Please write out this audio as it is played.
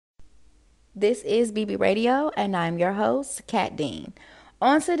This is BB Radio, and I'm your host, Kat Dean.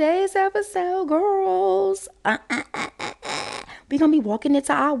 On today's episode, girls, we're gonna be walking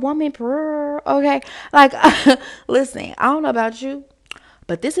into our woman prayer, okay? Like, listen, I don't know about you,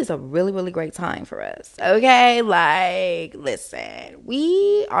 but this is a really, really great time for us, okay? Like, listen,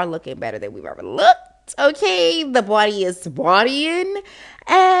 we are looking better than we've ever looked, okay? The body is bodying,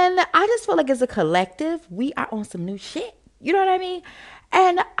 and I just feel like as a collective, we are on some new shit. You know what I mean?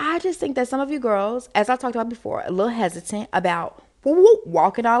 And I just think that some of you girls, as I talked about before, a little hesitant about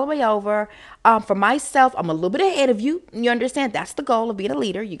walking all the way over. For myself, I'm a little bit ahead of you. You understand? That's the goal of being a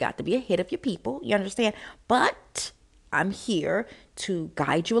leader. You got to be ahead of your people. You understand? But I'm here to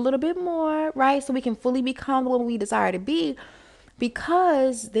guide you a little bit more, right? So we can fully become the woman we desire to be,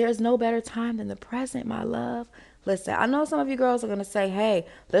 because there's no better time than the present, my love. Listen, I know some of you girls are gonna say, "Hey,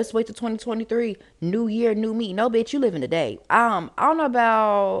 let's wait till 2023, new year, new me." No, bitch, you live in the day. I don't know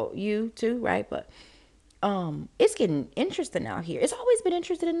about you too, right? But it's getting interesting out here. It's always been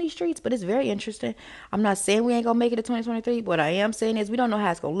interesting in these streets, but it's very interesting. I'm not saying we ain't gonna make it to 2023. What I am saying is we don't know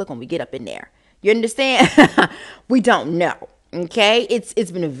how it's gonna look when we get up in there. You understand? We don't know. Okay, it's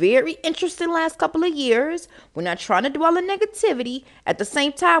been a very interesting last couple of years. We're not trying to dwell in negativity. At the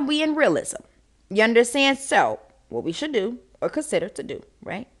same time, we in realism. You understand? So what we should do or consider to do,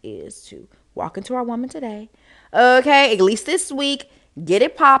 right, is to walk into our woman today. Okay, at least this week, get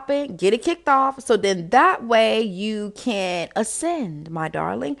it popping, get it kicked off. So then that way you can ascend, my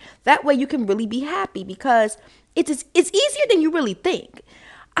darling. That way you can really be happy, because it's easier than you really think.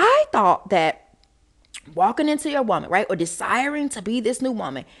 I thought that walking into your woman, right, or desiring to be this new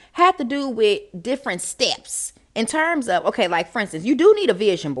woman had to do with different steps in terms of, okay, like for instance, you do need a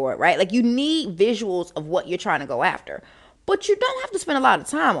vision board, right? Like you need visuals of what you're trying to go after, but you don't have to spend a lot of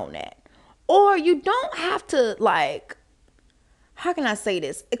time on that. Or you don't have to, like, how can I say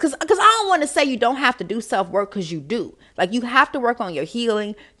this? Because I don't want to say you don't have to do self work, because you do. Like you have to work on your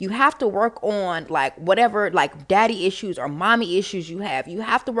healing. You have to work on like whatever like daddy issues or mommy issues you have. You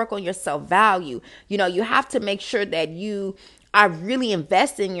have to work on your self value. You know, you have to make sure that you are really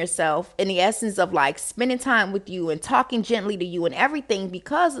investing in yourself, in the essence of like spending time with you and talking gently to you and everything,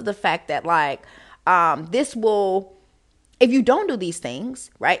 because of the fact that like this will, if you don't do these things,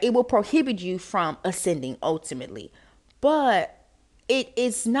 right, it will prohibit you from ascending ultimately. But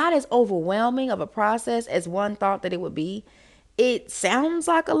it's not as overwhelming of a process as one thought that it would be. It sounds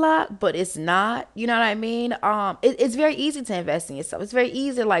like a lot, but it's not. You know what I mean? It's very easy to invest in yourself. It's very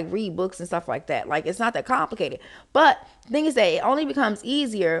easy to like read books and stuff like that. Like it's not that complicated. But the thing is that it only becomes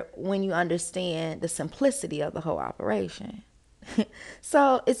easier when you understand the simplicity of the whole operation.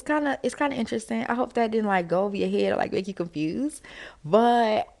 So it's kind of interesting. I hope that didn't like go over your head or like make you confused.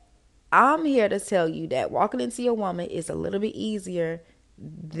 But I'm here to tell you that walking into your woman is a little bit easier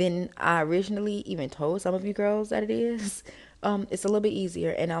than I originally even told some of you girls that it is. It's a little bit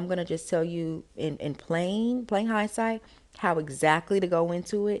easier, and I'm gonna just tell you in plain hindsight how exactly to go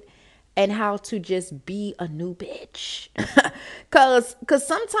into it and how to just be a new bitch. Cause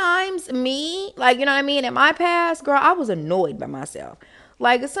sometimes me, like, you know what I mean, in my past, girl, I was annoyed by myself.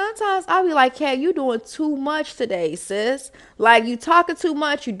 Like sometimes I'll be like, "Hey, you doing too much today, sis. Like you talking too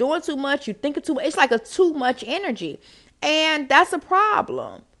much, you doing too much, you thinking too much." It's like a too much energy. And that's a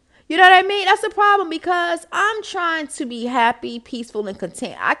problem. You know what I mean? That's a problem, because I'm trying to be happy, peaceful, and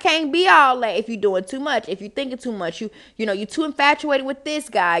content. I can't be all that if you're doing too much. If you're thinking too much, you know, you're too infatuated with this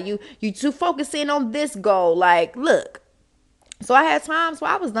guy. You too focusing on this goal. Like, look. So I had times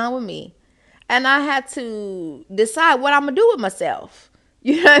where I was done with me, and I had to decide what I'm gonna do with myself.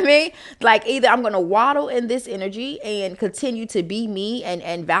 You know what I mean? Like either I'm gonna waddle in this energy and continue to be me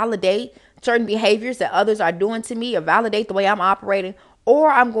and validate certain behaviors that others are doing to me, or validate the way I'm operating,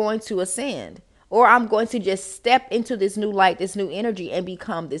 or I'm going to ascend. Or I'm going to just step into this new light, this new energy, and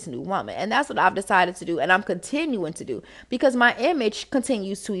become this new woman. And that's what I've decided to do. And I'm continuing to do, because my image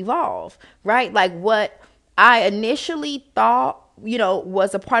continues to evolve, right? Like what I initially thought, you know,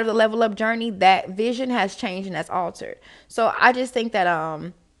 was a part of the level up journey, that vision has changed and has altered. So I just think that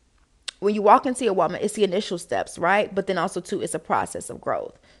when you walk into a woman, it's the initial steps, right? But then also too, it's a process of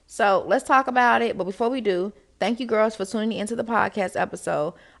growth. So let's talk about it. But before we do, thank you girls for tuning into the podcast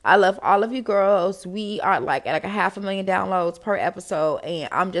episode. I love all of you girls. We are like at like a 500,000 downloads per episode, and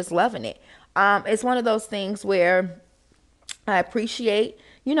I'm just loving it. It's one of those things where I appreciate,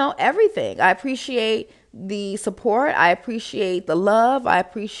 you know, everything. I appreciate the support. I appreciate the love. I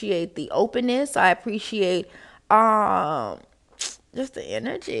appreciate the openness. I appreciate um just the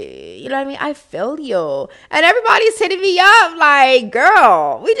energy. You know what I mean? I feel you. And everybody's hitting me up like,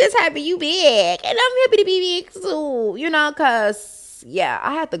 girl, we just happy you big. And I'm happy to be big too. You know, cause because, yeah,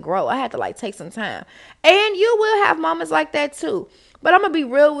 I had to grow. I had to like take some time. And you will have moments like that too. But I'm going to be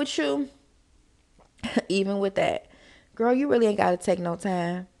real with you. Even with that, girl, you really ain't got to take no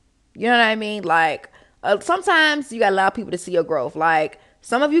time. You know what I mean? Like, sometimes you got to allow people to see your growth. Like,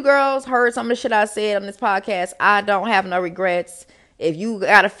 some of you girls heard some of the shit I said on this podcast. I don't have no regrets. If you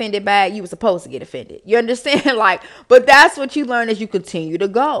got offended by it, you were supposed to get offended. You understand? Like, but that's what you learn as you continue to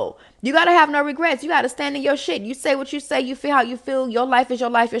go. You got to have no regrets. You got to stand in your shit. You say what you say. You feel how you feel. Your life is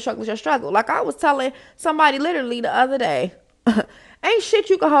your life. Your struggle is your struggle. Like I was telling somebody literally the other day, ain't shit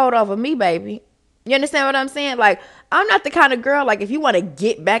you can hold over me, baby. You understand what I'm saying? Like, I'm not the kind of girl, like, if you want to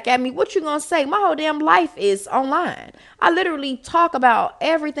get back at me, what you gonna say? My whole damn life is online. I literally talk about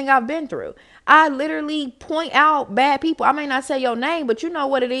everything I've been through. I literally point out bad people. I may not say your name, but you know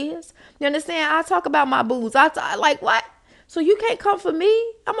what it is. You understand? I talk about my booze. Like, what? So you can't come for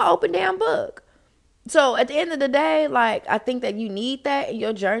me? I'm an open damn book. So at the end of the day, like, I think that you need that in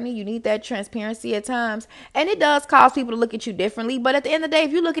your journey. You need that transparency at times. And it does cause people to look at you differently. But at the end of the day,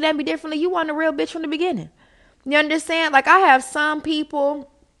 if you're looking at me differently, you want a real bitch from the beginning. You understand? Like, I have some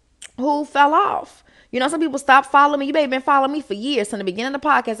people who fell off. You know, some people stopped following me. You may have been following me for years from the beginning of the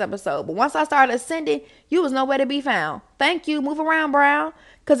podcast episode. But once I started ascending, you was nowhere to be found. Thank you. Move around, Brown.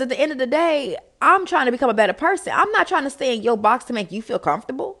 Because at the end of the day, I'm trying to become a better person. I'm not trying to stay in your box to make you feel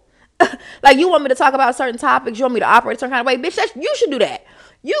comfortable. Like, you want me to talk about certain topics, you want me to operate a certain kind of way, bitch, you should do that.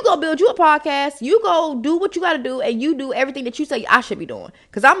 You go build you a podcast, you go do what you got to do, and you do everything that you say I should be doing,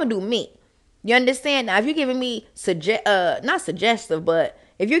 because I'm going to do me. You understand? Now, if you're giving me not suggestive, but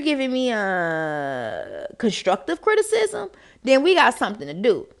if you're giving me constructive criticism, then we got something to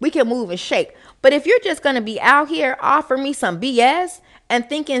do. We can move and shake. But if you're just going to be out here offering me some BS and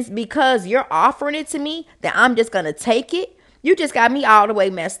thinking because you're offering it to me that I'm just going to take it, you just got me all the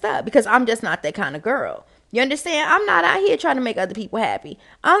way messed up, because I'm just not that kind of girl. You understand? I'm not out here trying to make other people happy.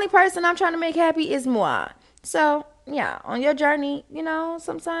 Only person I'm trying to make happy is moi. So, yeah, on your journey, you know,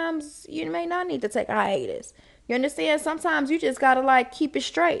 sometimes you may not need to take a hiatus. You understand? Sometimes you just got to, like, keep it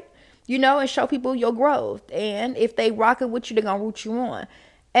straight, you know, and show people your growth. And if they rocking with you, they're going to root you on.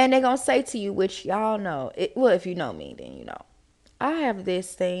 And they're going to say to you, which y'all know, well, if you know me, then you know. I have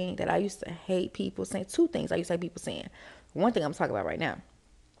this thing that I used to hate people saying. Two things I used to hate people saying. One thing I'm talking about right now.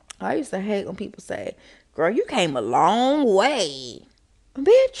 I used to hate when people say, girl, you came a long way.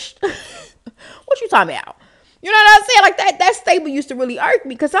 Bitch, what you talking about? You know what I'm saying? Like, that statement used to really irk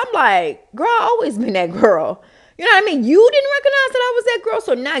me, because I'm like, girl, I always been that girl. You know what I mean? You didn't recognize that I was that girl,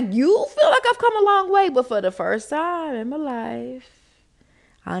 so now you feel like I've come a long way. But for the first time in my life,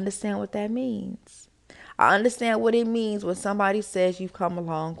 I understand what that means. I understand what it means when somebody says you've come a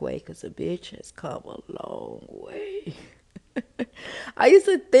long way, because a bitch has come a long way. I used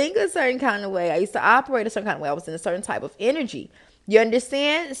to think a certain kind of way. I used to operate a certain kind of way. I was in a certain type of energy. You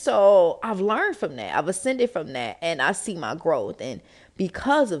understand? So I've learned from that. I've ascended from that. And I see my growth. And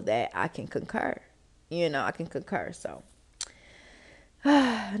because of that, I can concur. You know, I can concur. So,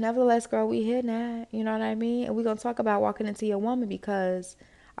 nevertheless, girl, we here now. You know what I mean? And we're going to talk about walking into your woman, because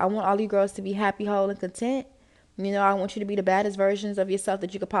I want all you girls to be happy, whole, and content. You know, I want you to be the baddest versions of yourself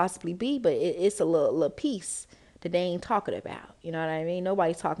that you could possibly be. But it's a little piece that they ain't talking about. You know what I mean?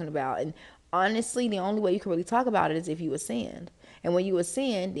 Nobody's talking about. And honestly, the only way you can really talk about it is if you ascend. And when you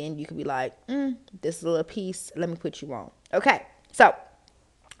ascend, then you can be like, this is a little piece. Let me put you on. Okay. So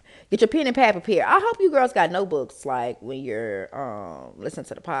get your pen and pad prepared. I hope you girls got notebooks, like, when you're listening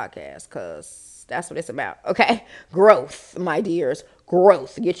to the podcast, because that's what it's about. Okay. Growth, my dears.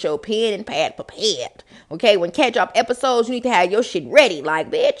 Growth. Get your pen and pad prepared. Okay. When Cat drop episodes, you need to have your shit ready.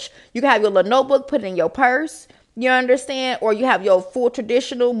 Like, bitch, you can have your little notebook, put it in your purse. You understand? Or you have your full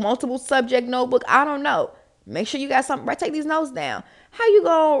traditional multiple subject notebook. I don't know. Make sure you got something. Right, take these notes down. How you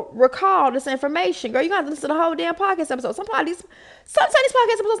gonna recall this information, girl? You gotta listen to the whole damn podcast episode. Sometimes these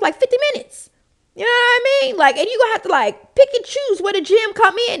podcast episodes like 50 minutes. You know what I mean? Like, and you gonna have to, like, pick and choose where the gym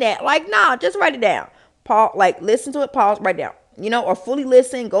come in at. Like, nah, just write it down. Pause, like, listen to it, pause, write it down. You know, or fully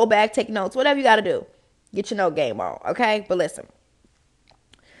listen, go back, take notes, whatever you gotta do. Get your note game on, okay? But listen.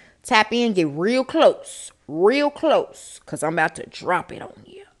 Tap in, get real close, because I'm about to drop it on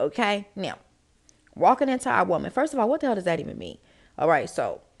you, okay? Now, walking into our woman. First of all, what the hell does that even mean? All right,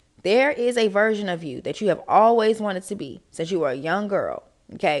 so there is a version of you that you have always wanted to be since you were a young girl,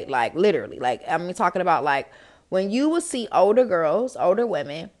 okay? Like, literally, like, I'm talking about, like, when you will see older girls, older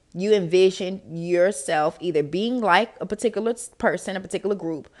women, you envision yourself either being like a particular person, a particular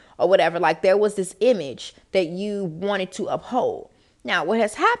group, or whatever. Like, there was this image that you wanted to uphold. Now, what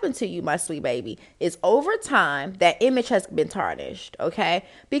has happened to you, my sweet baby, is over time that image has been tarnished, okay?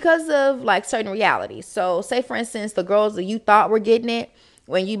 Because of like certain realities. So, say for instance, the girls that you thought were getting it,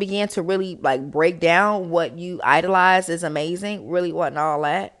 when you began to really like break down what you idolize is amazing, really wasn't all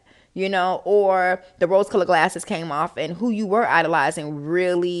that, or the rose colored glasses came off and who you were idolizing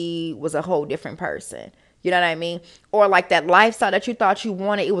really was a whole different person. You know what I mean? Or like that lifestyle that you thought you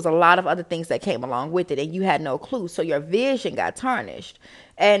wanted, it was a lot of other things that came along with it and you had no clue. So your vision got tarnished.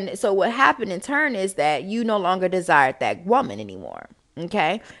 And so what happened in turn is that you no longer desired that woman anymore.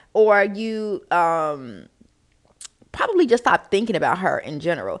 Okay? Or you probably just stopped thinking about her in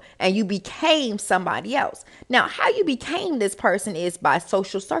general and you became somebody else. Now, how you became this person is by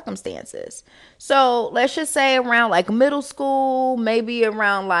social circumstances. So let's just say around like middle school, maybe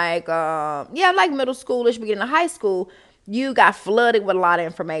around like, like middle schoolish, beginning of high school, you got flooded with a lot of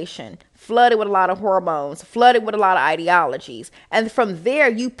information, flooded with a lot of hormones, flooded with a lot of ideologies. And from there,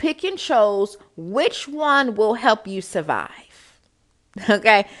 you pick and chose which one will help you survive.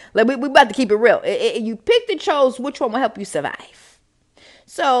 Okay, like we about to keep it real. You picked and chose which one will help you survive.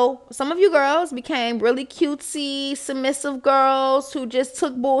 So some of you girls became really cutesy, submissive girls who just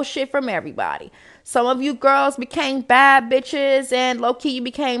took bullshit from everybody. Some of you girls became bad bitches and low key you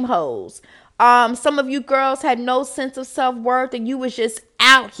became hoes. Some of you girls had no sense of self-worth and you was just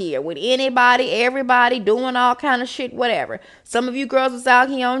out here with anybody, everybody, doing all kind of shit, whatever. Some of you girls was out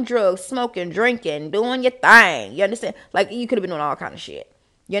here on drugs, smoking, drinking, doing your thing. You understand? Like you could have been doing all kind of shit.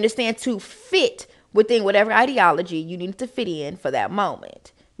 You understand? To fit within whatever ideology you needed to fit in for that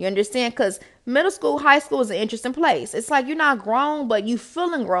moment. You understand? Because middle school, high school is an interesting place. It's like you're not grown, but you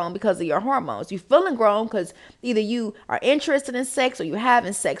feeling grown because of your hormones. You feeling grown because either you are interested in sex or you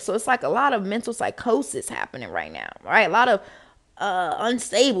having sex. So it's like a lot of mental psychosis happening right now, right? A lot of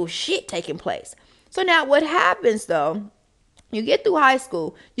unstable shit taking place. So now what happens though? You get through high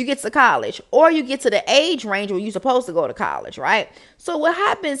school, you get to college, or you get to the age range where you're supposed to go to college, right? So what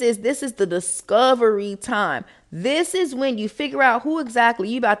happens is this is the discovery time. This is when you figure out who exactly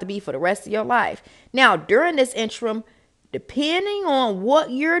you about to be for the rest of your life. Now, during this interim, depending on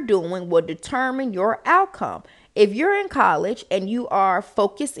what you're doing will determine your outcome. If you're in college and you are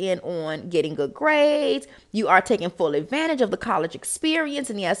focused in on getting good grades, you are taking full advantage of the college experience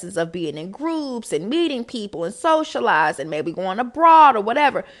in the essence of being in groups and meeting people and socialize and maybe going abroad or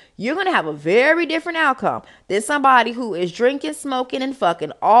whatever, you're going to have a very different outcome than somebody who is drinking, smoking, and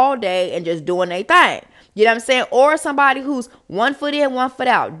fucking all day and just doing their thing. You know what I'm saying? Or somebody who's 1 foot in, 1 foot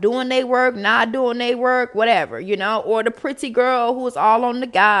out, doing their work, not doing their work, whatever, or the pretty girl who's all on the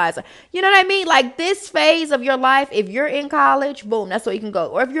guys. You know what I mean? Like this phase of your life, if you're in college, boom, that's where you can go.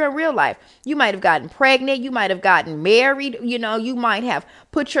 Or if you're in real life, you might have gotten pregnant, you might have gotten married, you might have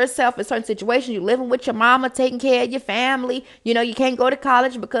put yourself in certain situations. You're living with your mama, taking care of your family. You can't go to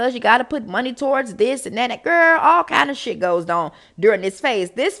college because you got to put money towards this and that. Girl, all kind of shit goes on during this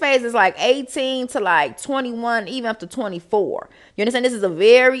phase. This phase is like 18 to like 21, even up to 24. You understand? This is a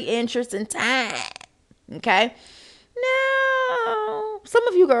very interesting time. Okay. Now, some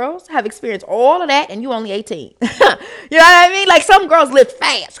of you girls have experienced all of that and you only 18. You know what I mean? Like some girls lived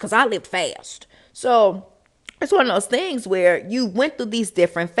fast because I lived fast. So it's one of those things where you went through these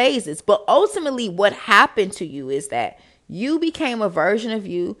different phases, but ultimately what happened to you is that you became a version of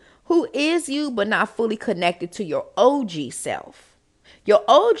you who is you, but not fully connected to your OG self. Your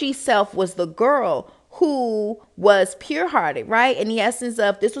OG self was the girl who was pure-hearted, right? In the essence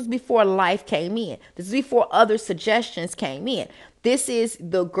of this was before life came in. This is before other suggestions came in. This is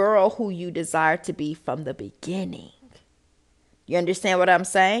the girl who you desired to be from the beginning. You understand what I'm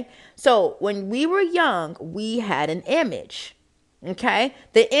saying? So when we were young, we had an image. Okay.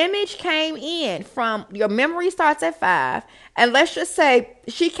 The image came in from your memory starts at 5. And let's just say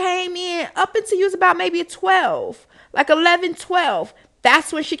she came in up until you was about maybe 12, like 11, 12.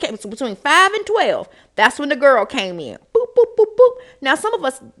 That's when she came. So between 5 and 12, that's when the girl came in. Boop, boop, boop, boop. Now, some of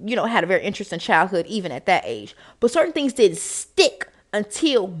us, had a very interesting childhood even at that age. But certain things didn't stick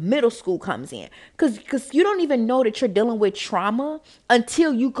until middle school comes in. Because you don't even know that you're dealing with trauma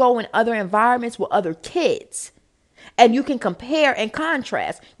until you go in other environments with other kids. And you can compare and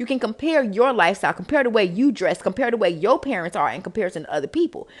contrast. You can compare your lifestyle, compare the way you dress, compare the way your parents are in comparison to other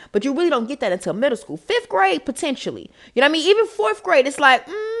people. But you really don't get that until middle school. 5th grade, potentially. You know what I mean? Even 4th grade, it's like,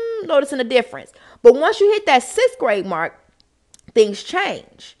 noticing a difference. But once you hit that 6th grade mark, things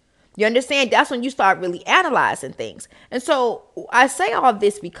change. You understand? That's when you start really analyzing things. And so I say all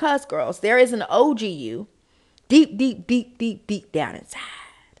this because, girls, there is an OG you deep, deep, deep, deep, deep down inside.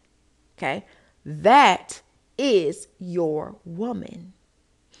 Okay? That is your woman.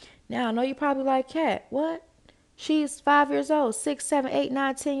 Now, I know you're probably like, Kat, what? She's 5 years old, 6, 7, 8,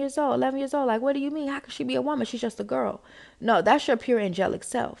 9, 10 years old, 11 years old. Like, what do you mean? How could she be a woman? She's just a girl. No, that's your pure angelic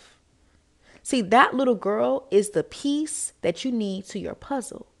self. See, that little girl is the piece that you need to your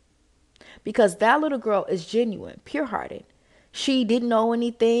puzzle. Because that little girl is genuine, pure hearted. She didn't know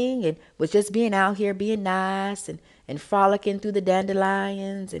anything and was just being out here being nice and frolicking through the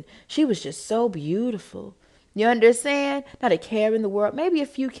dandelions. And she was just so beautiful. You understand? Not a care in the world. Maybe a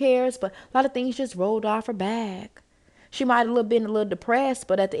few cares, but a lot of things just rolled off her back. She might have been a little depressed,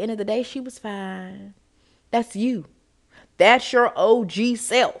 but at the end of the day, she was fine. That's you. That's your OG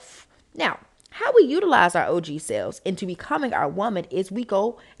self. Now, how we utilize our OG selves into becoming our woman is we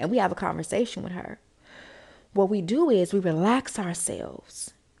go and we have a conversation with her. What we do is we relax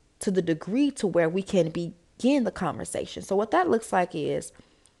ourselves to the degree to where we can begin the conversation. So what that looks like is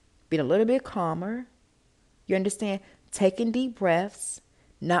being a little bit calmer. You understand? Taking deep breaths,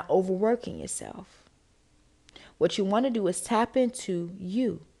 not overworking yourself. What you want to do is tap into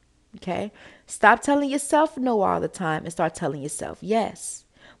you. Okay? Stop telling yourself no all the time and start telling yourself yes.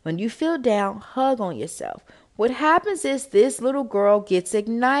 When you feel down, hug on yourself. What happens is this little girl gets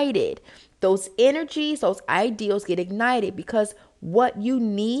ignited. Those energies, those ideals get ignited because what you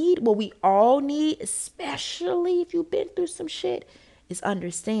need, what we all need, especially if you've been through some shit, is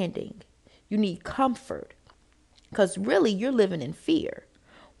understanding. You need comfort because really you're living in fear.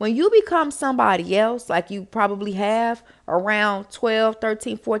 When you become somebody else, like you probably have around 12,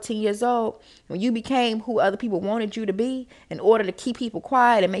 13, 14 years old, when you became who other people wanted you to be in order to keep people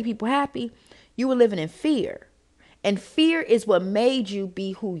quiet and make people happy, you were living in fear. And fear is what made you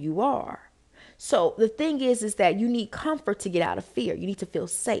be who you are. So the thing is that you need comfort to get out of fear. You need to feel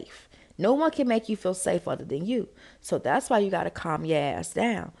safe. No one can make you feel safe other than you. So that's why you got to calm your ass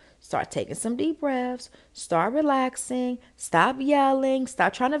down. Start taking some deep breaths. Start relaxing. Stop yelling.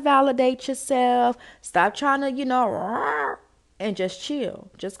 Stop trying to validate yourself. Stop trying to, and just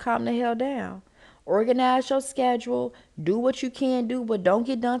chill. Just calm the hell down. Organize your schedule. Do what you can do. What don't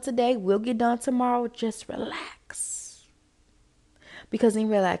get done today will get done tomorrow. Just relax. Because in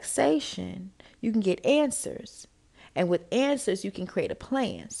relaxation, you can get answers. And with answers, you can create a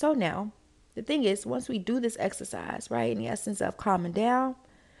plan. So now, the thing is, once we do this exercise, right, in the essence of calming down,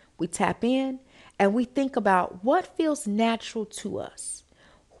 we tap in and we think about what feels natural to us.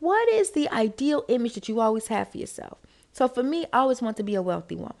 What is the ideal image that you always have for yourself? So for me, I always want to be a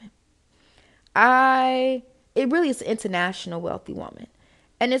wealthy woman. It really is an international wealthy woman.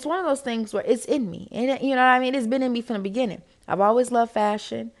 And it's one of those things where it's in me. And you know what I mean? It's been in me from the beginning. I've always loved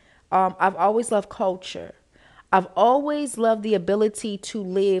fashion. I've always loved culture. I've always loved the ability to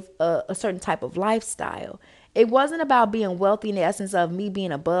live a certain type of lifestyle. It wasn't about being wealthy in the essence of me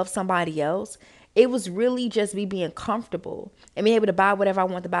being above somebody else. It was really just me being comfortable and being able to buy whatever I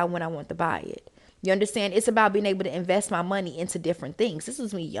want to buy when I want to buy it. You understand? It's about being able to invest my money into different things. This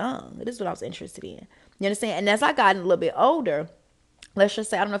was me young. This is what I was interested in. You understand? And as I got a little bit older, let's just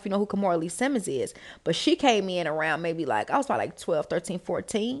say, I don't know if you know who Kimora Lee Simmons is, but she came in around maybe I was probably 12, 13,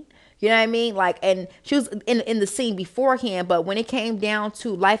 14. You know what I mean? And she was in the scene beforehand, but when it came down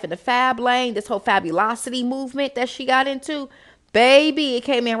to life in the fab lane, this whole fabulosity movement that she got into, baby, it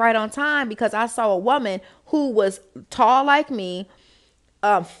came in right on time because I saw a woman who was tall like me,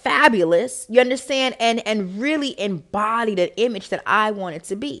 fabulous, you understand, and really embodied an image that I wanted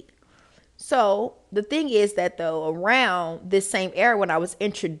to be. So the thing is that though, around this same era when I was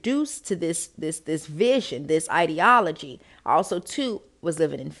introduced to this vision, this ideology, I also too was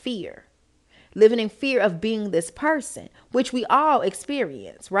living in fear of being this person, which we all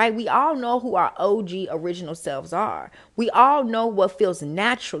experience, right? We all know who our OG original selves are. We all know what feels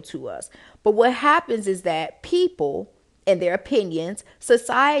natural to us. But what happens is that people and their opinions,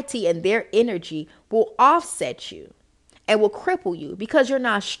 society and their energy will offset you and will cripple you because you're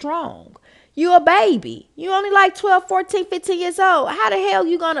not strong. You're a baby. You're only 12, 14, 15 years old. How the hell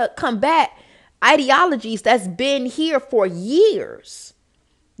you going to combat ideologies that's been here for years?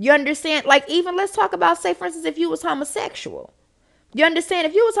 You understand? Even let's talk about, say, for instance, if you was homosexual. You understand?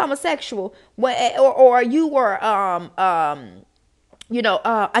 If you was homosexual, or you were, I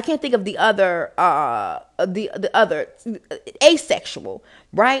can't think of the other asexual,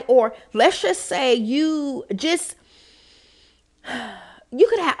 right? Or let's just say you could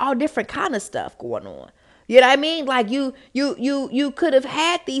have all different kind of stuff going on. You know what I mean? You could have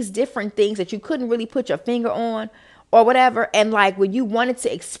had these different things that you couldn't really put your finger on or whatever. And when you wanted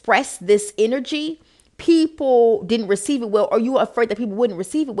to express this energy, people didn't receive it well, or you were afraid that people wouldn't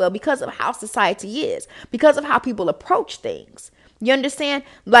receive it well because of how society is, because of how people approach things. You understand?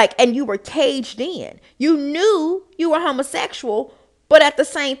 And you were caged in. You knew you were homosexual, But at the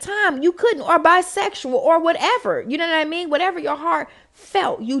same time, you couldn't, or bisexual or whatever. You know what I mean? Whatever your heart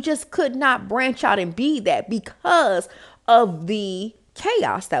felt, you just could not branch out and be that because of the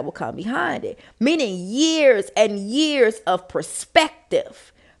chaos that will come behind it. Meaning years and years of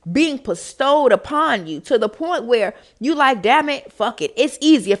perspective being bestowed upon you to the point where you like, damn it, fuck it. It's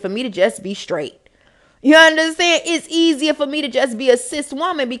easier for me to just be straight. You understand? It's easier for me to just be a cis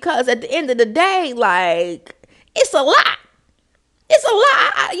woman because at the end of the day, like, it's a lot. It's a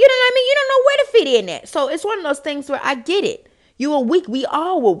lot. You know what I mean? You don't know where to fit in that. So it's one of those things where I get it. You were weak. We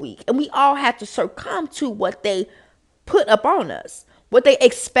all were weak. And we all had to succumb to what they put up on us, what they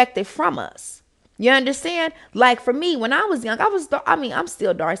expected from us. You understand? Like for me, when I was young, I'm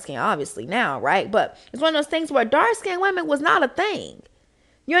still dark skinned, obviously now, right? But it's one of those things where dark skinned women was not a thing.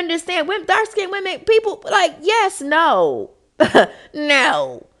 You understand? Women, dark skinned women, people like, yes, no,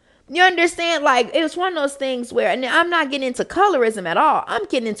 no. You understand? Like, it was one of those things where, and I'm not getting into colorism at all. I'm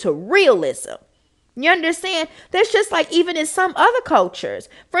getting into realism. You understand? That's just like even in some other cultures.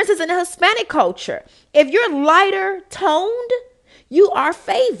 For instance, in the Hispanic culture, if you're lighter toned, you are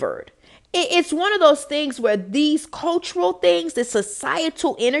favored. It's one of those things where these cultural things, the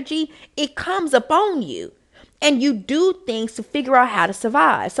societal energy, it comes upon you. And you do things to figure out how to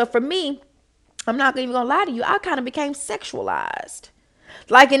survive. So for me, I'm not even going to lie to you. I kind of became sexualized.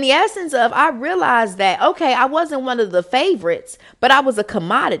 Like in the essence of, I realized that, okay, I wasn't one of the favorites, but I was a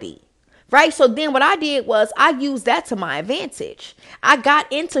commodity, right? So then what I did was I used that to my advantage. I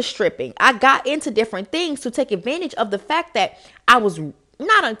got into stripping. I got into different things to take advantage of the fact that I was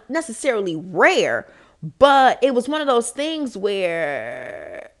not necessarily rare, but it was one of those things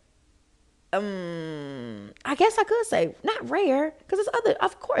where I guess I could say not rare because there's other,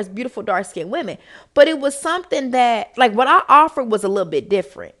 of course, beautiful dark skinned women, but it was something that like what I offered was a little bit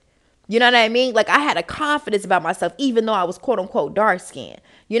different. You know what I mean? Like I had a confidence about myself, even though I was quote unquote dark skinned.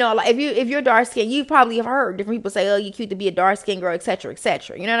 You know, like if you're dark skinned, you probably have heard different people say, "Oh, you're cute to be a dark skinned girl," etc.,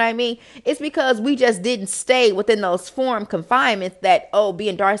 etc. You know what I mean? It's because we just didn't stay within those form confinements that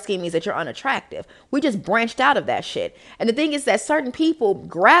being dark skinned means that you're unattractive. We just branched out of that shit. And the thing is that certain people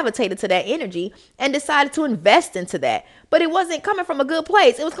gravitated to that energy and decided to invest into that. But it wasn't coming from a good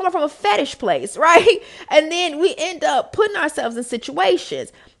place. It was coming from a fetish place, right? And then we end up putting ourselves in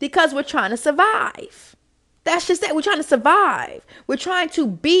situations because we're trying to survive. That's just that. We're trying to survive. We're trying to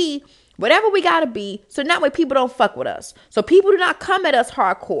be whatever we got to be. So that way people don't fuck with us. So people do not come at us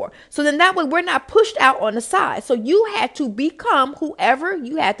hardcore. So then that way we're not pushed out on the side. So you had to become whoever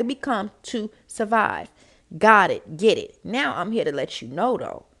you had to become to survive. Got it. Get it. Now I'm here to let you know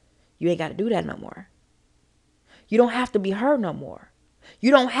though. You ain't got to do that no more. You don't have to be her no more. You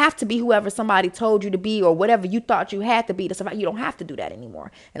don't have to be whoever somebody told you to be or whatever you thought you had to be to survive. You don't have to do that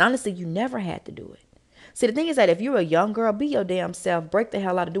anymore. And honestly, you never had to do it. See, the thing is that if you're a young girl, be your damn self. Break the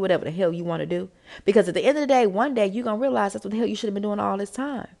hell out and do whatever the hell you want to do. Because at the end of the day, one day you're going to realize that's what the hell you should have been doing all this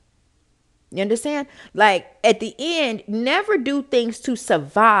time. You understand? Like at the end, never do things to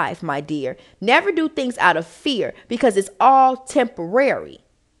survive, my dear. Never do things out of fear because it's all temporary.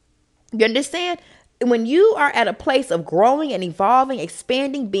 You understand? When you are at a place of growing and evolving,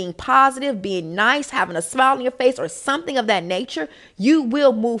 expanding, being positive, being nice, having a smile on your face or something of that nature, you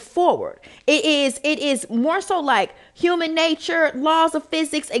will move forward. It is more so like human nature, laws of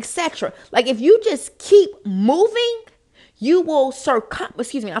physics, etc. Like if you just keep moving, you will you will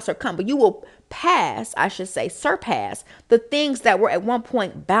surpass the things that were at one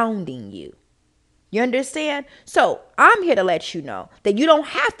point bounding you. You understand? So I'm here to let you know that you don't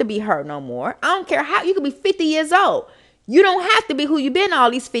have to be her no more. I don't care how, you could be 50 years old. You don't have to be who you've been all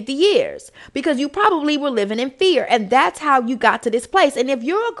these 50 years because you probably were living in fear. And that's how you got to this place. And if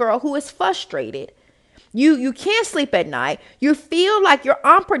you're a girl who is frustrated, you can't sleep at night, you feel like you're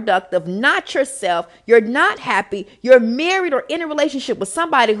unproductive, not yourself, you're not happy, you're married or in a relationship with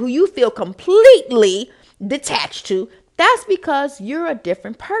somebody who you feel completely detached to, that's because you're a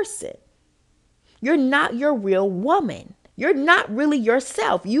different person. You're not your real woman. You're not really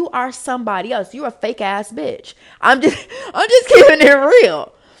yourself. You are somebody else. You're a fake ass bitch. I'm just keeping it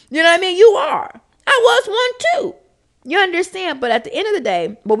real. You know what I mean? You are. I was one too. You understand? But at the end of the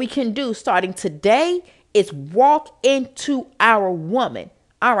day, what we can do starting today is walk into our woman.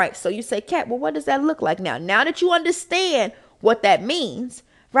 All right. So you say, Kat, well, what does that look like now? Now that you understand what that means,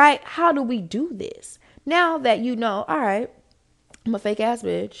 right? How do we do this? Now that you know, all right, I'm a fake ass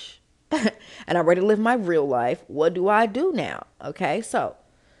bitch. And I'm ready to live my real life. What do I do now? Okay, so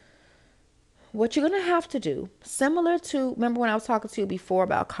what you're going to have to do, similar to, remember when I was talking to you before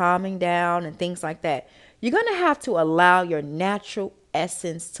about calming down and things like that, you're going to have to allow your natural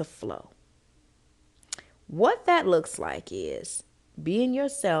essence to flow. What that looks like is being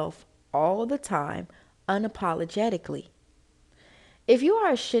yourself all the time, unapologetically. If you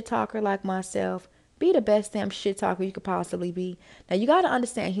are a shit talker like myself, be the best damn shit talker you could possibly be. Now, you got to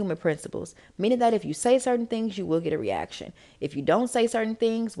understand human principles, meaning that if you say certain things, you will get a reaction. If you don't say certain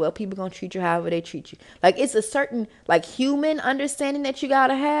things, well, people going to treat you however they treat you. Like, it's a certain, like, human understanding that you got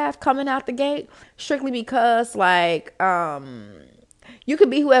to have coming out the gate, strictly because, like, you can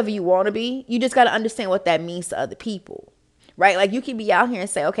be whoever you want to be. You just got to understand what that means to other people. Right? Like, you can be out here and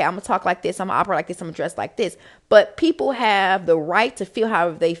say, okay, I'm going to talk like this. I'm going to operate like this. I'm going to dress like this. But people have the right to feel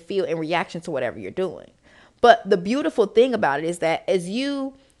however they feel in reaction to whatever you're doing. But the beautiful thing about it is that as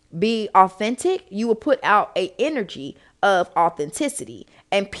you be authentic, you will put out a energy of authenticity.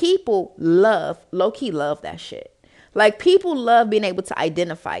 And people love, low-key love that shit. Like, people love being able to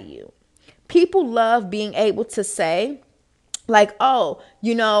identify you. People love being able to say, like, oh,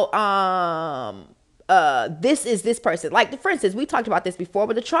 this is this person. Like, for instance, we talked about this before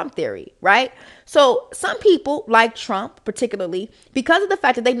with the Trump theory, right? So some people like Trump, particularly because of the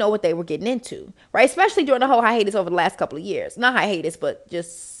fact that they know what they were getting into, right? Especially during the whole hiatus over the last couple of years. Not hiatus, but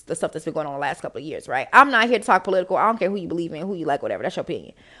just the stuff that's been going on the last couple of years, right? I'm not here to talk political. I don't care who you believe in, who you like, whatever. That's your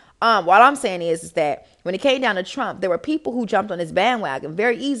opinion. What I'm saying is that when it came down to Trump, there were people who jumped on his bandwagon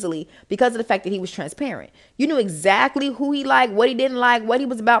very easily because of the fact that he was transparent. You knew exactly who he liked, what he didn't like, what he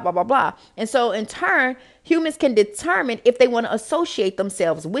was about, blah, blah, blah. And so in turn, humans can determine if they want to associate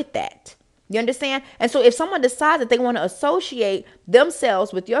themselves with that. You understand? And so if someone decides that they want to associate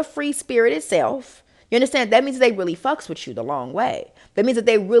themselves with your free spirited self, you understand? That means they really fucks with you the long way. That means that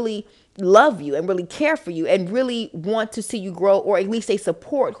they really love you and really care for you and really want to see you grow, or at least they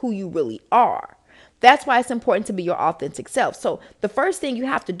support who you really are. That's why it's important to be your authentic self. So the first thing you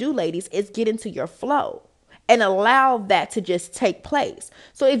have to do, ladies, is get into your flow and allow that to just take place.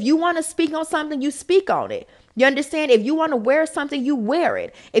 So if you want to speak on something, you speak on it. You understand? If you want to wear something, you wear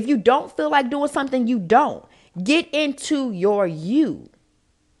it. If you don't feel like doing something, you don't. Get into your you.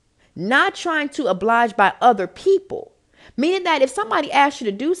 Not trying to oblige by other people. Meaning that if somebody asks you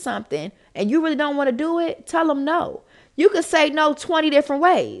to do something and you really don't want to do it, tell them no. You could say no 20 different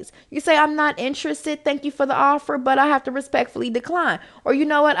ways. You say, I'm not interested. Thank you for the offer, but I have to respectfully decline. Or you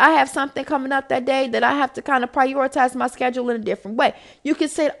know what? I have something coming up that day that I have to kind of prioritize my schedule in a different way. You can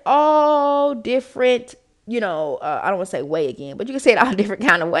say it all different, I don't want to say way again, but you can say it all different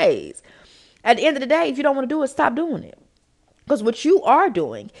kind of ways. At the end of the day, if you don't want to do it, stop doing it. Because what you are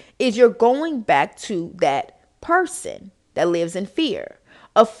doing is you're going back to that person that lives in fear.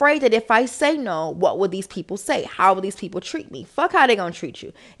 Afraid that if I say no, what will these people say? How will these people treat me? Fuck how they gonna treat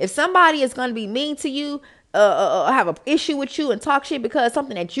you. If somebody is gonna be mean to you, have an issue with you and talk shit because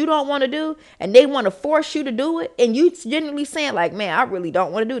something that you don't want to do and they want to force you to do it, and you genuinely saying like, man, I really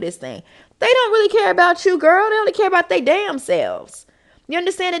don't want to do this thing. They don't really care about you, girl. They only care about their damn selves. You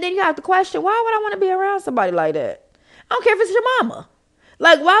understand? And then you have to question, why would I want to be around somebody like that? I don't care if it's your mama.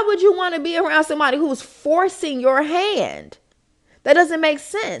 Like, why would you want to be around somebody who's forcing your hand? That doesn't make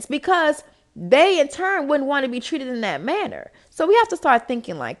sense because they in turn wouldn't want to be treated in that manner. So we have to start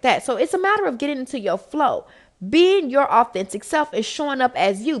thinking like that. So it's a matter of getting into your flow, being your authentic self and showing up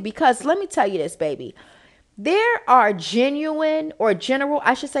as you. Because let me tell you this, baby, there are genuine or general,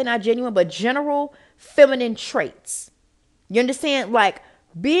 I should say not genuine, but general feminine traits. You understand? Like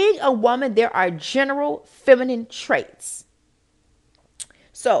being a woman, there are general feminine traits.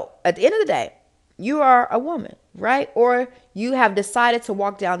 So at the end of the day, you are a woman, right? Or you have decided to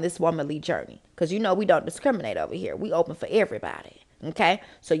walk down this womanly journey because we don't discriminate over here. We open for everybody. Okay.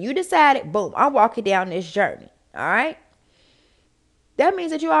 So you decided, boom, I'm walking down this journey. All right. That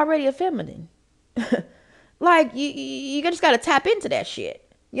means that you're already a feminine. Like you just got to tap into that shit.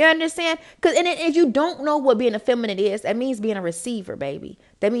 You understand? Because if you don't know what being a feminine is, that means being a receiver, baby.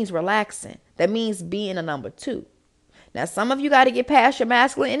 That means relaxing. That means being a number two. Now, some of you got to get past your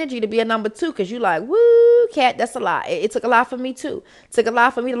masculine energy to be a number two because you like, woo, cat, that's a lot. It took a lot for me, too. It took a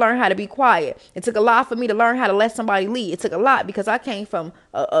lot for me to learn how to be quiet. It took a lot for me to learn how to let somebody lead. It took a lot because I came from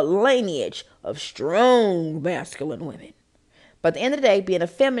a lineage of strong masculine women. But at the end of the day, being a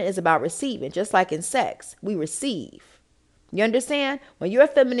feminine is about receiving. Just like in sex, we receive. You understand? When you're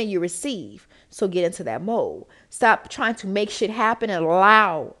feminine, you receive. So get into that mode. Stop trying to make shit happen and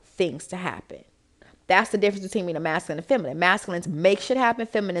allow things to happen. That's the difference between being a masculine and feminine. Masculines make shit happen.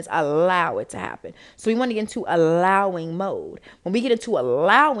 Feminines allow it to happen. So we want to get into allowing mode. When we get into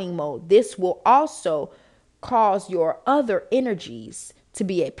allowing mode, this will also cause your other energies to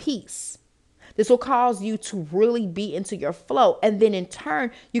be at peace. This will cause you to really be into your flow. And then in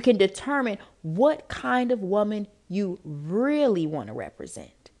turn, you can determine what kind of woman you really want to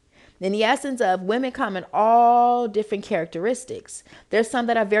represent. In the essence of women come in all different characteristics. There's some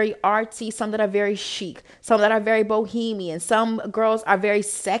that are very artsy, some that are very chic, some that are very bohemian. Some girls are very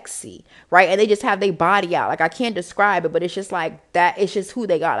sexy, right? And they just have their body out. Like I can't describe it, but it's just like that. It's just who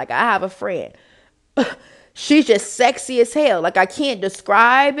they got. Like I have a friend. She's just sexy as hell. Like I can't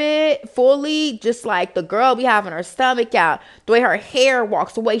describe it fully. Just like the girl be having her stomach out, the way her hair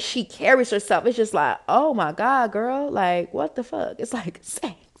walks, the way she carries herself. It's just like, oh my God, girl. Like what the fuck? It's like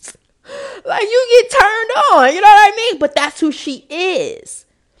sex. Like you get turned on. You know what I mean? But that's who she is.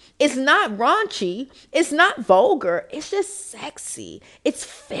 It's not raunchy. It's not vulgar. It's just sexy. It's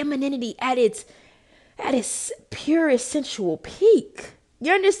femininity at its purest sensual peak.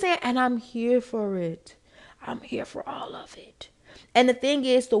 You understand? And I'm here for it. I'm here for all of it. And the thing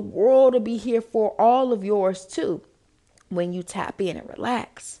is, the world will be here for all of yours too when you tap in and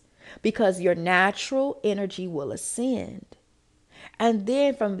relax, because your natural energy will ascend. And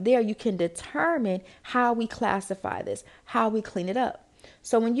then from there, you can determine how we classify this, how we clean it up.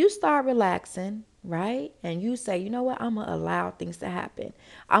 So when you start relaxing, right, and you say, you know what, I'm going to allow things to happen.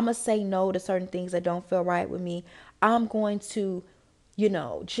 I'm going to say no to certain things that don't feel right with me. I'm going to,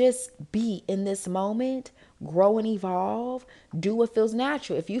 just be in this moment, grow and evolve, do what feels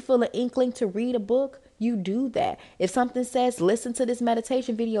natural. If you feel an inkling to read a book, you do that. If something says, listen to this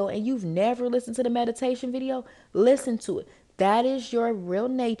meditation video, and you've never listened to the meditation video, listen to it. That is your real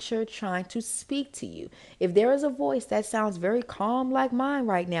nature trying to speak to you. If there is a voice that sounds very calm like mine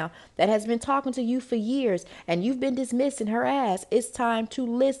right now, that has been talking to you for years and you've been dismissing her ass, it's time to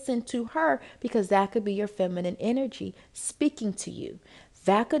listen to her, because that could be your feminine energy speaking to you.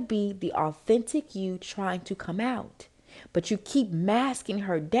 That could be the authentic you trying to come out. But you keep masking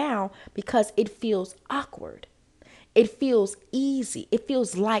her down because it feels awkward. It feels easy. It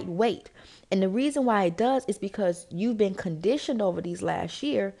feels lightweight. And the reason why it does is because you've been conditioned over these last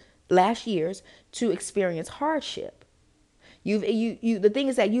years to experience hardship. The thing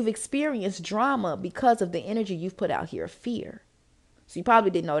is that you've experienced drama because of the energy you've put out here of fear. So you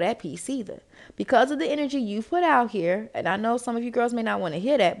probably didn't know that piece either. Because of the energy you put out here, and I know some of you girls may not want to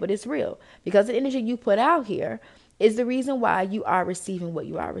hear that, but it's real. Because of the energy you put out here is the reason why you are receiving what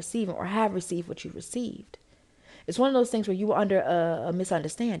you are receiving, or have received what you received. It's one of those things where you were under a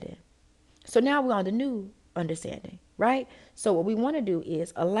misunderstanding. So now we're on the new understanding, right? So what we want to do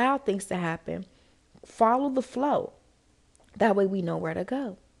is allow things to happen, follow the flow. That way we know where to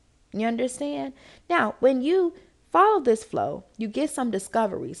go. You understand? Now, when you follow this flow, you get some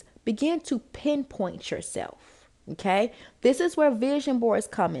discoveries. Begin to pinpoint yourself, okay? This is where vision boards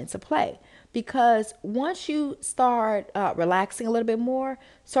come into play. Because once you start relaxing a little bit more,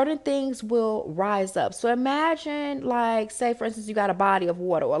 certain things will rise up. So imagine, like, say, for instance, you got a body of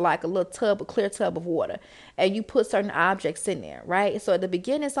water, or like a clear tub of water, and you put certain objects in there, right? So at the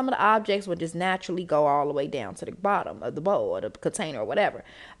beginning, some of the objects will just naturally go all the way down to the bottom of the bowl or the container or whatever.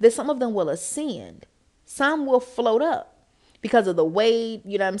 Then some of them will ascend. Some will float up because of the weight,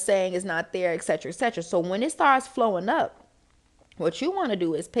 you know what I'm saying, is not there, etc., etc. So when it starts flowing up, what you want to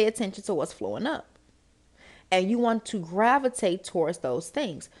do is pay attention to what's flowing up. And you want to gravitate towards those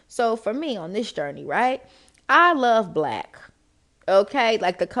things. So for me on this journey, right, I love black. Okay,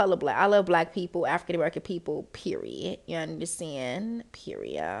 like the color black. I love black people, African American people, period. You understand?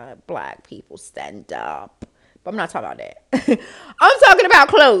 Period. Black people, stand up. But I'm not talking about that. I'm talking about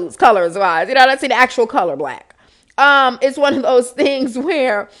clothes, colors wise. You know what I'm saying? The actual color black. It's one of those things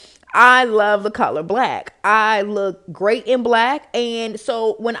where I love the color black. I look great in black. And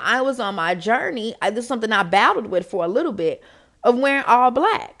so when I was on my journey, this is something I battled with for a little bit, of wearing all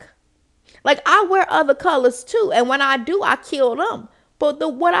black. Like, I wear other colors too. And when I do, I kill them. But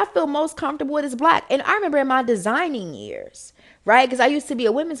what I feel most comfortable with is black. And I remember in my designing years, right? Because I used to be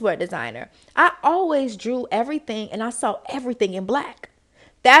a women's wear designer. I always drew everything and I saw everything in black.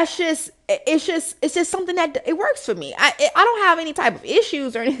 It's just something that it works for me. I don't have any type of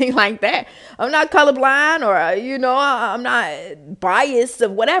issues or anything like that. I'm not colorblind, or, I'm not biased or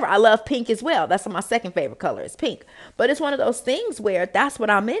whatever. I love pink as well. That's my second favorite color is pink. But it's one of those things where that's what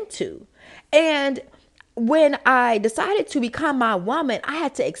I'm into. And when I decided to become my woman, I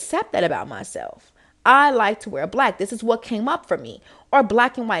had to accept that about myself. I like to wear black. This is what came up for me. Or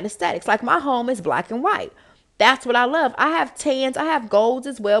black and white aesthetics. Like, my home is black and white. That's what I love. I have tans, I have golds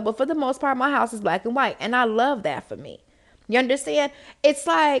as well, but for the most part, my house is black and white, and I love that for me. You understand? It's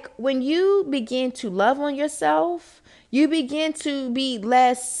like when you begin to love on yourself, you begin to be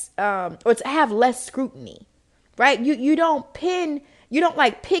less, or to have less scrutiny, right? You don't pin You don't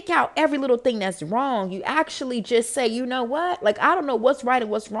like pick out every little thing that's wrong. You actually just say, you know what? Like, I don't know what's right and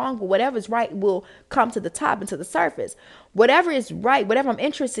what's wrong, but whatever's right will come to the top and to the surface. Whatever is right, whatever I'm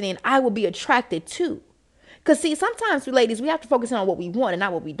interested in, I will be attracted to. Because see, sometimes we ladies, we have to focus in on what we want and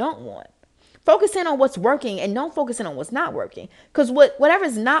not what we don't want. Focus in on what's working and don't focus in on what's not working. Because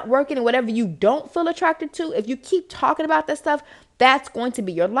whatever's not working and whatever you don't feel attracted to, if you keep talking about that stuff, that's going to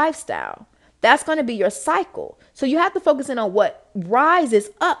be your lifestyle. That's going to be your cycle. So you have to focus in on what rises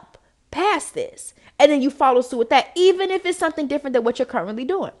up past this. And then you follow through with that, even if it's something different than what you're currently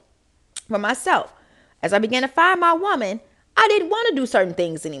doing. For myself, as I began to find my woman, I didn't want to do certain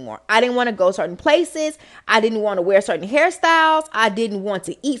things anymore. I didn't want to go certain places. I didn't want to wear certain hairstyles. I didn't want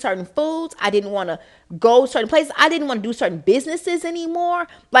to eat certain foods. I didn't want to go certain places. I didn't want to do certain businesses anymore.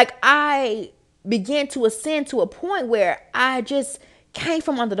 Like, I began to ascend to a point where I just came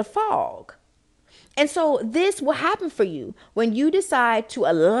from under the fog. And so this will happen for you when you decide to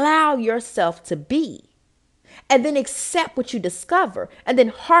allow yourself to be. And then accept what you discover and then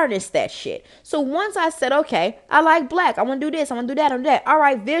harness that shit. So once I said, okay, I like black. I want to do this. I want to do that. I want to do that. All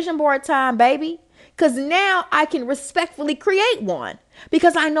right, vision board time, baby. Because now I can respectfully create one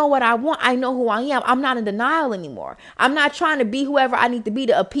because I know what I want. I know who I am. I'm not in denial anymore. I'm not trying to be whoever I need to be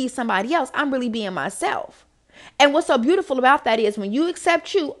to appease somebody else. I'm really being myself. And what's so beautiful about that is when you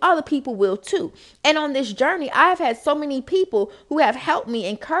accept you, other people will too. And on this journey, I've had so many people who have helped me,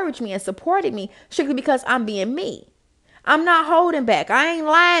 encouraged me, and supported me strictly because I'm being me. I'm not holding back. I ain't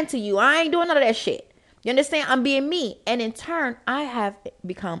lying to you. I ain't doing none of that shit. You understand? I'm being me. And in turn, I have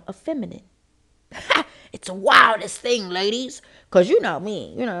become a feminine. It's the wildest thing, ladies. Because you know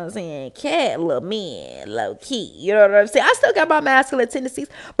me. You know what I'm saying? Cat, little men, low key. You know what I'm saying? I still got my masculine tendencies,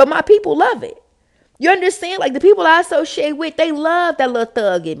 but my people love it. You understand? Like the people I associate with, they love that little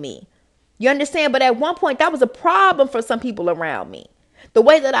thug in me. You understand? But at one point, that was a problem for some people around me. The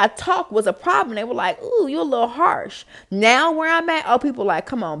way that I talk was a problem. They were like, ooh, you're a little harsh. Now where I'm at, oh, people like,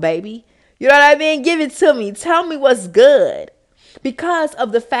 come on, baby. You know what I mean? Give it to me. Tell me what's good. Because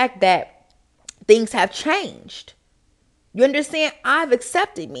of the fact that things have changed. You understand? I've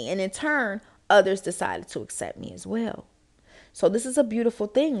accepted me. And in turn, others decided to accept me as well. So this is a beautiful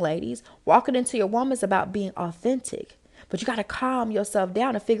thing, ladies. Walking into your woman is about being authentic. But you got to calm yourself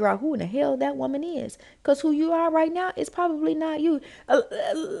down and figure out who in the hell that woman is. Because who you are right now is probably not you.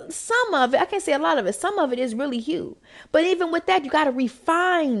 Some of it, I can't say a lot of it. Some of it is really you. But even with that, you got to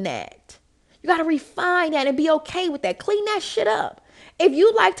refine that. You got to refine that and be okay with that. Clean that shit up. If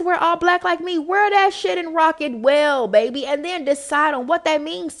you like to wear all black like me, wear that shit and rock it well, baby. And then decide on what that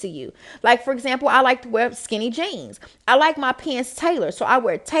means to you. Like, for example, I like to wear skinny jeans. I like my pants tailored, so I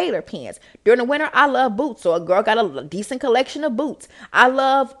wear tailored pants. During the winter, I love boots. So a girl got a decent collection of boots. I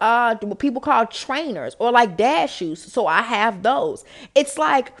love what people call trainers or like dad shoes. So I have those. It's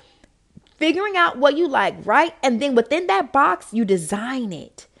like figuring out what you like, right? And then within that box, you design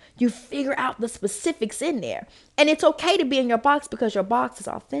it. You figure out the specifics in there. And it's okay to be in your box because your box is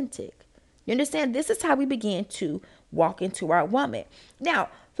authentic. You understand? This is how we begin to walk into our woman. Now,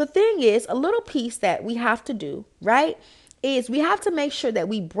 the thing is, a little piece that we have to do, right, is we have to make sure that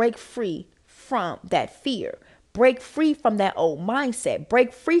we break free from that fear. Break free from that old mindset.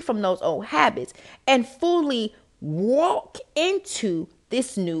 Break free from those old habits and fully walk into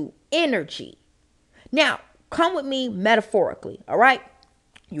this new energy. Now, come with me metaphorically, all right?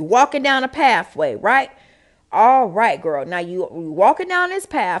 You walking down a pathway, right? All right, girl. Now you walking down this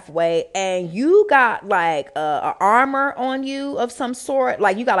pathway and you got like a armor on you of some sort.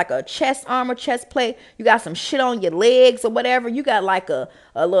 Like you got like a chest armor, chest plate. You got some shit on your legs or whatever. You got like a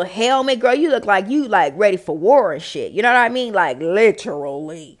little helmet, girl. You look like you like ready for war and shit. You know what I mean? Like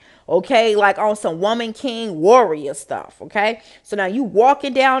literally. Okay, like on some woman king warrior stuff. Okay, so now you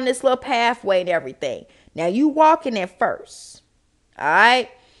walking down this little pathway and everything. Now you walking it first. All right.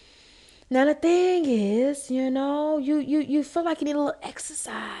 Now the thing is, you know, you feel like you need a little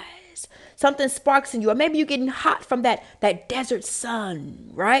exercise. Something sparks in you, or maybe you're getting hot from that desert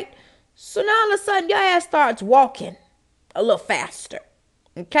sun, right? So now all of a sudden your ass starts walking a little faster.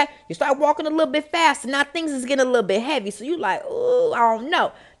 Okay? You start walking a little bit faster. Now things is getting a little bit heavy. So you like, oh, I don't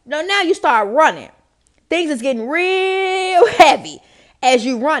know. No, now you start running. Things is getting real heavy as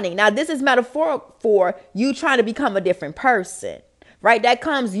you running. Now this is metaphorical for you trying to become a different person. Right? That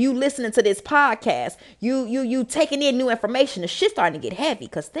comes you listening to this podcast. You taking in new information. The shit starting to get heavy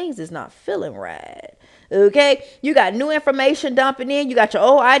because things is not feeling right. Okay? You got new information dumping in. You got your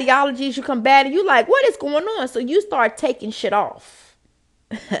old ideologies you combating. You like, what is going on? So you start taking shit off.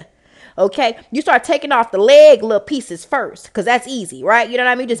 Okay? You start taking off the leg little pieces first because that's easy, right? You know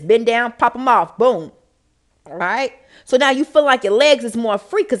what I mean? Just bend down, pop them off. Boom. All right. So now you feel like your legs is more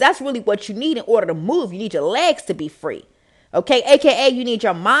free because that's really what you need in order to move. You need your legs to be free. Okay. AKA you need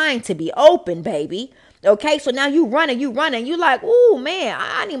your mind to be open, baby. Okay. So now you running. You like, ooh, man,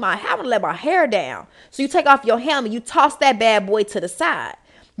 I need my hair. I want to let my hair down. So you take off your helmet. You toss that bad boy to the side.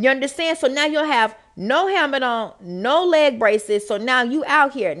 You understand? So now you'll have no helmet on, no leg braces. So now you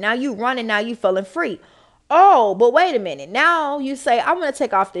out here. Now you running. Now you feeling free. Oh, but wait a minute. Now you say, I want to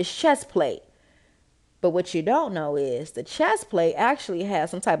take off this chest plate. But what you don't know is the chest plate actually has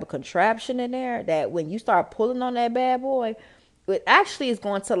some type of contraption in there that when you start pulling on that bad boy, it actually is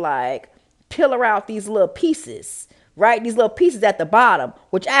going to like peel out these little pieces, right? These little pieces at the bottom,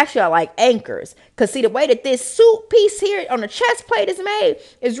 which actually are like anchors. Because see, the way that this suit piece here on the chest plate is made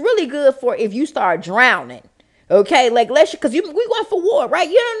is really good for if you start drowning. Okay, like let's because we going for war, right?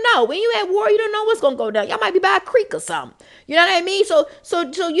 You don't know when you at war, you don't know what's gonna go down. Y'all might be by a creek or something. You know what I mean? So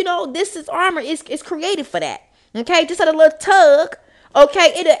you know this is armor is created for that. Okay, just at a little tug.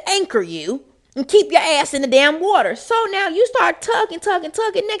 Okay, it'll anchor you and keep your ass in the damn water. So now you start tugging.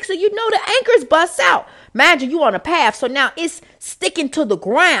 Next thing you know, the anchors bust out. Imagine you on a path. So now it's sticking to the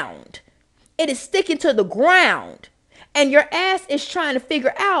ground. It is sticking to the ground, and your ass is trying to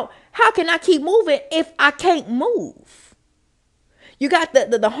figure out. How can I keep moving if I can't move? You got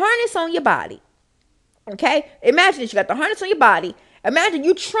the harness on your body. Okay? Imagine this. You got the harness on your body. Imagine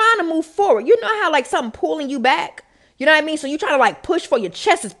you trying to move forward. You know how like something pulling you back? You know what I mean? So you try to like push for your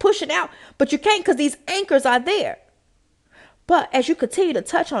chest is pushing out, but you can't because these anchors are there. But as you continue to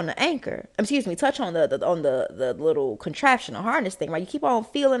touch on the anchor, touch on the little contraption, the harness thing, right? You keep on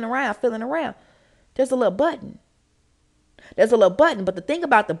feeling around. There's a little button. But the thing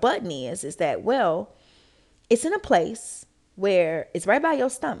about the button is that, well, it's in a place where it's right by your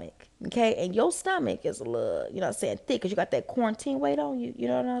stomach, okay? And your stomach is a little, you know what I'm saying, thick because you got that quarantine weight on you, you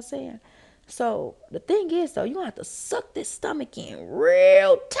know what I'm saying? So the thing is, though, you're going to have to suck this stomach in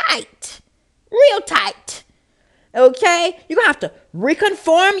real tight, okay? You're going to have to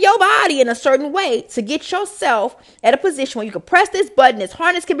reconform your body in a certain way to get yourself at a position where you can press this button, this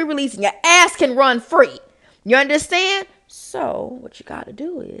harness can be released, and your ass can run free. You understand? So what you got to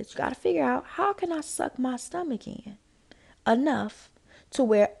do is you got to figure out how can I suck my stomach in enough to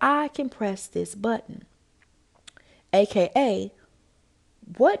where I can press this button. AKA,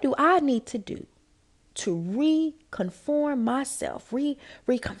 what do I need to do to reconform myself,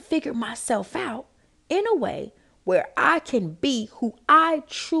 reconfigure myself out in a way where I can be who I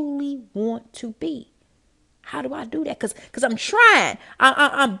truly want to be? How do I do that? Because I'm trying.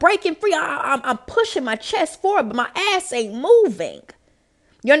 I'm breaking free. I'm pushing my chest forward, but my ass ain't moving.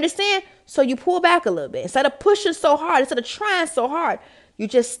 You understand? So you pull back a little bit. Instead of pushing so hard, instead of trying so hard, you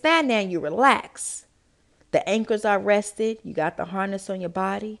just stand there and you relax. The anchors are rested. You got the harness on your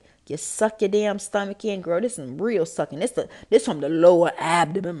body. You suck your damn stomach in, girl. This is some real sucking. This from the lower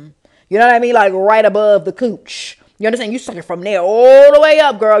abdomen. You know what I mean? Like right above the cooch. You understand? You suck it from there all the way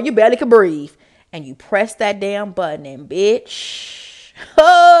up, girl. You barely can breathe. And you press that damn button and bitch,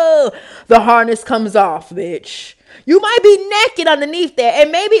 oh, the harness comes off, bitch. You might be naked underneath there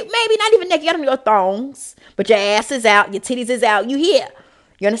and maybe not even naked. You got on your thongs, but your ass is out, your titties is out. You here.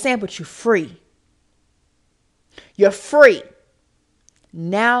 You understand? But you're free. You're free.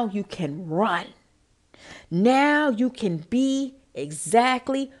 Now you can run. Now you can be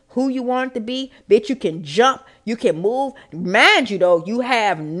exactly who you want to be. Bitch, you can jump. You can move. Mind you, though, you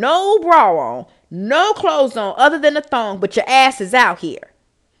have no bra on. No clothes on other than a thong, but your ass is out here.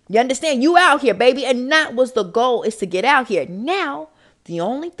 You understand? You out here, baby. And that was the goal, is to get out here. Now, the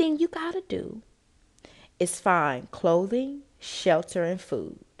only thing you got to do is find clothing, shelter, and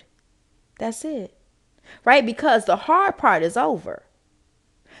food. That's it. Right? Because the hard part is over.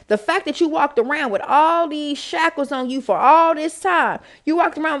 The fact that you walked around with all these shackles on you for all this time. You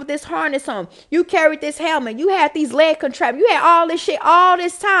walked around with this harness on. You carried this helmet. You had these leg contraptions. You had all this shit all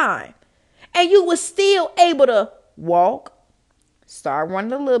this time. And you was still able to walk, start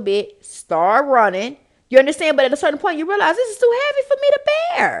running a little bit, start running. You understand? But at a certain point, you realize this is too heavy for me to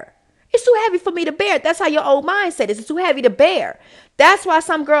bear. It's too heavy for me to bear. That's how your old mindset is. It's too heavy to bear. That's why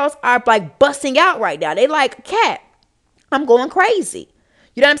some girls are like busting out right now. They like, Cat, I'm going crazy.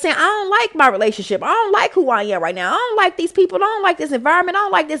 You know what I'm saying? I don't like my relationship. I don't like who I am right now. I don't like these people. I don't like this environment. I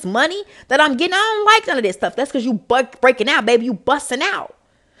don't like this money that I'm getting. I don't like none of this stuff. That's because you breaking out, baby. You busting out.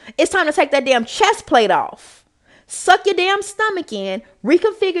 It's time to take that damn chest plate off. Suck your damn stomach in,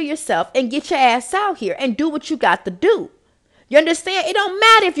 reconfigure yourself, and get your ass out here and do what you got to do. You understand? It don't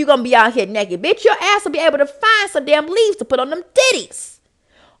matter if you're going to be out here naked. Bitch, your ass will be able to find some damn leaves to put on them titties.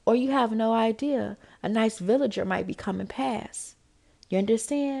 Or you have no idea. A nice villager might be coming past. You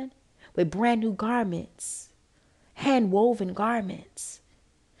understand? With brand new garments. hand woven garments,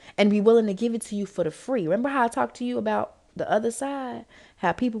 and be willing to give it to you for the free. Remember how I talked to you about the other side?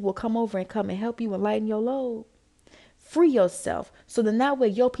 How people will come over and come and help you and lighten your load? Free yourself so then that way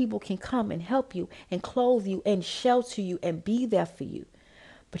your people can come and help you and clothe you and shelter you and be there for you.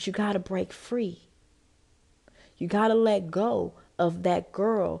 But you got to break free. You got to let go of that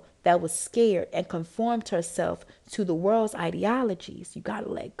girl that was scared and conformed herself to the world's ideologies. You got to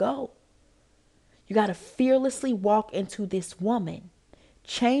let go. You got to fearlessly walk into this woman.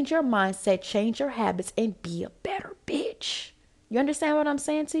 Change your mindset, change your habits, and be a better bitch. You understand what I'm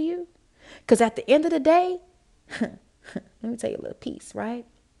saying to you? Because at the end of the day, let me tell you a little piece, right?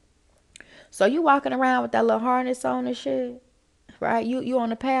 So you walking around with that little harness on and shit, right? You on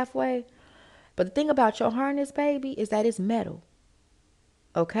the pathway. But the thing about your harness, baby, is that it's metal.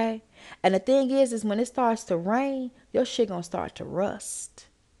 Okay? And the thing is when it starts to rain, your shit gonna start to rust.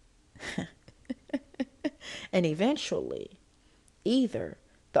 And eventually, either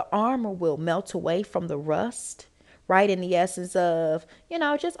the armor will melt away from the rust, right? In the essence of,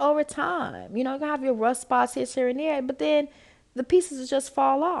 just over time, you have your rust spots here and there, but then the pieces will just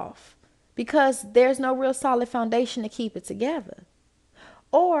fall off because there's no real solid foundation to keep it together.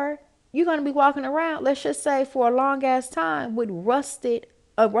 Or you're going to be walking around, let's just say for a long ass time with rusted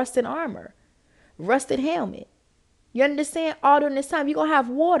armor, rusted helmet. You understand? All during this time, you're going to have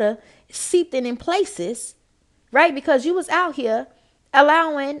water seeped in places, right? Because you was out here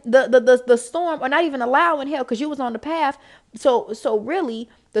allowing the storm, or not even allowing, hell, because you was on the path. So really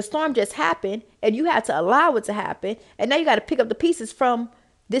the storm just happened and you had to allow it to happen. And now you got to pick up the pieces from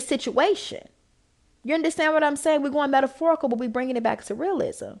this situation. You understand what I'm saying? We're going metaphorical, but we're bringing it back to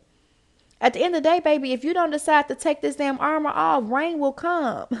realism. At the end of the day, baby, if you don't decide to take this damn armor off, rain will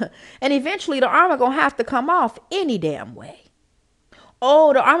come. And eventually the armor going to have to come off any damn way.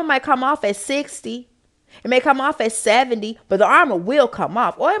 Oh, the armor might come off at 60. It may come off at 70, but the armor will come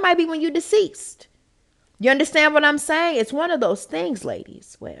off. Or it might be when you're deceased. You understand what I'm saying? It's one of those things,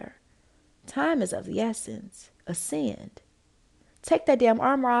 ladies, where time is of the essence. Ascend. Take that damn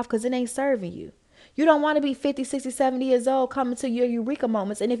armor off because it ain't serving you. You don't want to be 50, 60, 70 years old coming to your eureka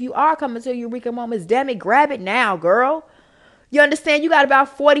moments. And if you are coming to your eureka moments, damn it, grab it now, girl. You understand? You got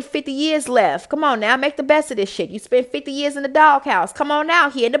about 40, 50 years left. Come on now, make the best of this shit. You spent 50 years in the doghouse. Come on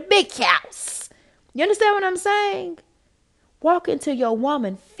out here in the big house. You understand what I'm saying? Walk into your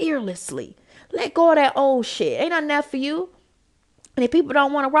woman fearlessly. Let go of that old shit. Ain't nothing there for you. And if people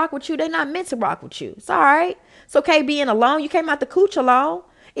don't want to rock with you, they're not meant to rock with you. It's all right. It's okay being alone. You came out the cooch alone.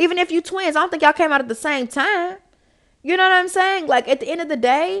 Even if you twins, I don't think y'all came out at the same time. You know what I'm saying? Like at the end of the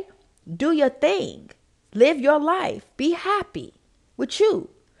day, do your thing. Live your life. Be happy with you.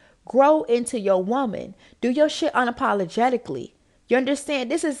 Grow into your woman. Do your shit unapologetically. You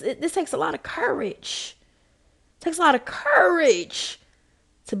understand? This takes a lot of courage. It takes a lot of courage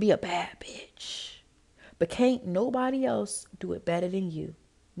to be a bad bitch. But can't nobody else do it better than you.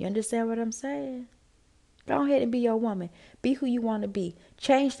 You understand what I'm saying? Go ahead and be your woman. Be who you want to be.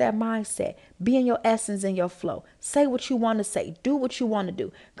 Change that mindset. Be in your essence and your flow. Say what you want to say. Do what you want to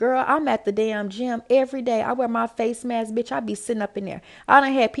do. Girl, I'm at the damn gym every day. I wear my face mask, bitch. I be sitting up in there. I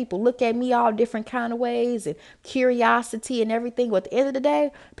done had people look at me all different kind of ways and curiosity and everything. But at the end of the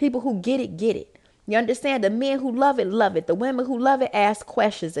day, people who get it, get it. You understand? The men who love it, love it. The women who love it, ask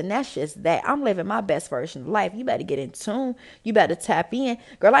questions. And that's just that. I'm living my best version of life. You better get in tune. You better tap in.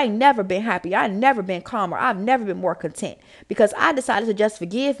 Girl, I ain't never been happy. I ain't never been calmer. I've never been more content. Because I decided to just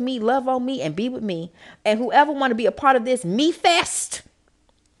forgive me, love on me, and be with me. And whoever want to be a part of this me fest,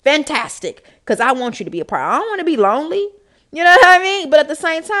 fantastic. Because I want you to be a part. I don't want to be lonely. You know what I mean? But at the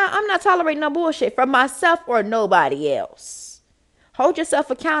same time, I'm not tolerating no bullshit from myself or nobody else. Hold yourself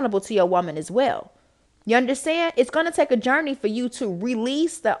accountable to your woman as well. You understand? It's going to take a journey for you to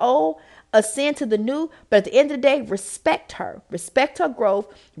release the old, ascend to the new. But at the end of the day, respect her. Respect her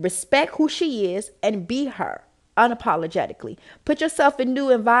growth. Respect who she is and be her unapologetically. Put yourself in new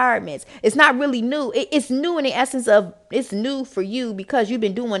environments. It's not really new. It's new in the essence of it's new for you because you've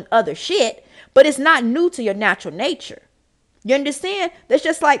been doing other shit. But it's not new to your natural nature. You understand? That's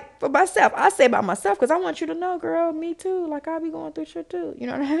just like for myself. I say about myself because I want you to know, girl, me too. Like I be going through shit too. You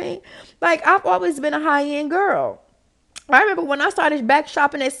know what I mean? Like I've always been a high-end girl. I remember when I started back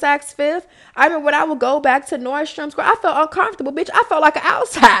shopping at Saks Fifth. I remember when I would go back to Nordstrom's. I felt uncomfortable, bitch. I felt like an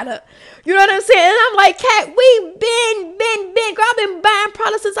outsider. You know what I'm saying? And I'm like, Kat, we been. Girl, I've been buying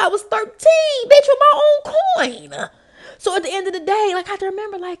products since I was 13, bitch, with my own coin. So at the end of the day, like I have to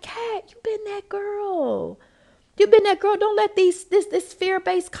remember, like, Kat, you been that girl. You've been that girl. Don't let this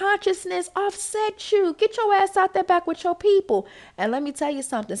fear-based consciousness offset you. Get your ass out there back with your people. And let me tell you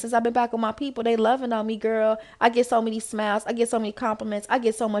something. Since I've been back with my people, they loving on me, girl. I get so many smiles. I get so many compliments. I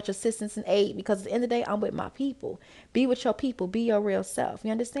get so much assistance and aid because at the end of the day, I'm with my people. Be with your people. Be your real self.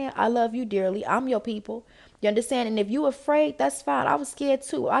 You understand? I love you dearly. I'm your people. You understand? And if you afraid, that's fine. I was scared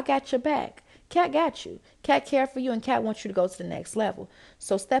too. I got your back. Cat got you. Cat care for you, and Cat wants you to go to the next level.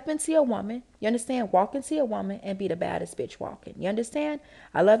 So step into your woman. You understand? Walk into your woman and be the baddest bitch walking. You understand?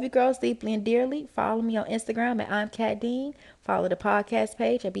 I love you girls deeply and dearly. Follow me on Instagram at I'm Cat Dean. Follow the podcast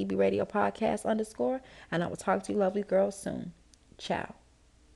page at BB Radio Podcast _. And I will talk to you lovely girls soon. Ciao.